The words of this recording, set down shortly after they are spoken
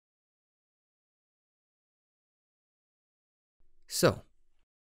So,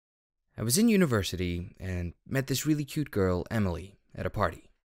 I was in university and met this really cute girl, Emily, at a party.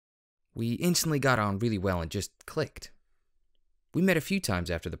 We instantly got on really well and just clicked. We met a few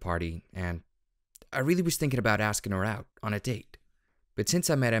times after the party, and I really was thinking about asking her out on a date. But since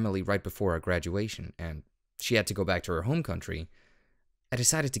I met Emily right before our graduation and she had to go back to her home country, I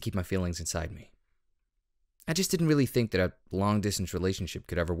decided to keep my feelings inside me. I just didn't really think that a long-distance relationship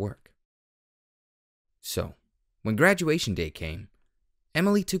could ever work. So, when graduation day came,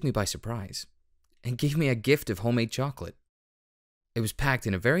 Emily took me by surprise and gave me a gift of homemade chocolate. It was packed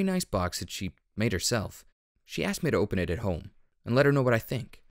in a very nice box that she made herself. She asked me to open it at home and let her know what I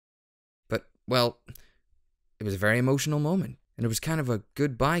think. But, well, it was a very emotional moment, and it was kind of a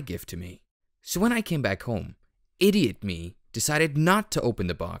goodbye gift to me. So when I came back home, idiot me decided not to open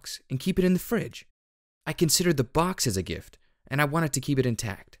the box and keep it in the fridge. I considered the box as a gift, and I wanted to keep it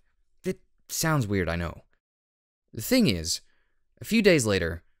intact. It sounds weird, I know. The thing is, a few days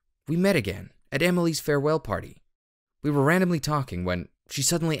later, we met again at Emily's farewell party. We were randomly talking when she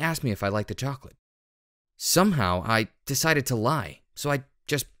suddenly asked me if I liked the chocolate. Somehow, I decided to lie, so I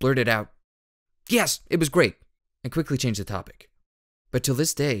just blurted out, "Yes, it was great," and quickly changed the topic. But till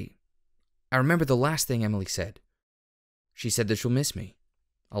this day, I remember the last thing Emily said. She said that she'll miss me.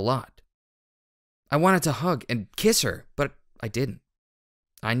 A lot. I wanted to hug and kiss her, but I didn't.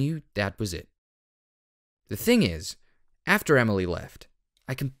 I knew that was it. The thing is, after Emily left,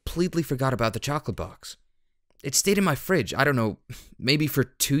 I completely forgot about the chocolate box. It stayed in my fridge, I don't know, maybe for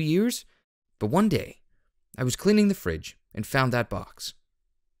 2 years? But one day, I was cleaning the fridge and found that box.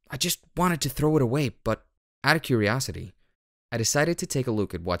 I just wanted to throw it away, but out of curiosity, I decided to take a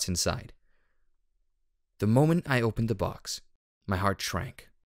look at what's inside. The moment I opened the box, my heart shrank.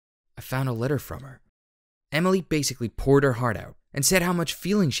 I found a letter from her. Emily basically poured her heart out and said how much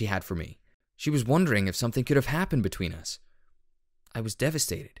feeling she had for me. She was wondering if something could have happened between us. I was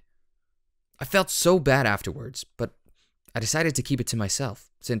devastated. I felt so bad afterwards, but I decided to keep it to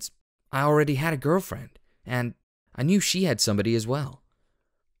myself since I already had a girlfriend and I knew she had somebody as well.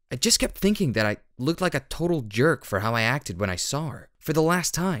 I just kept thinking that I looked like a total jerk for how I acted when I saw her for the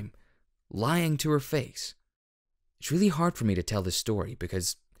last time, lying to her face. It's really hard for me to tell this story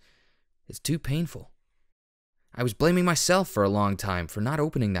because it's too painful. I was blaming myself for a long time for not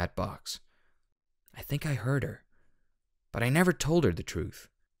opening that box. I think I hurt her, but I never told her the truth.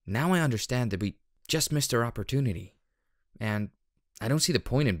 Now I understand that we just missed our opportunity, and I don't see the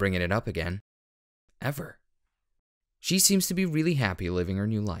point in bringing it up again. Ever. She seems to be really happy living her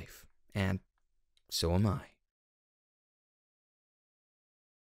new life, and so am I.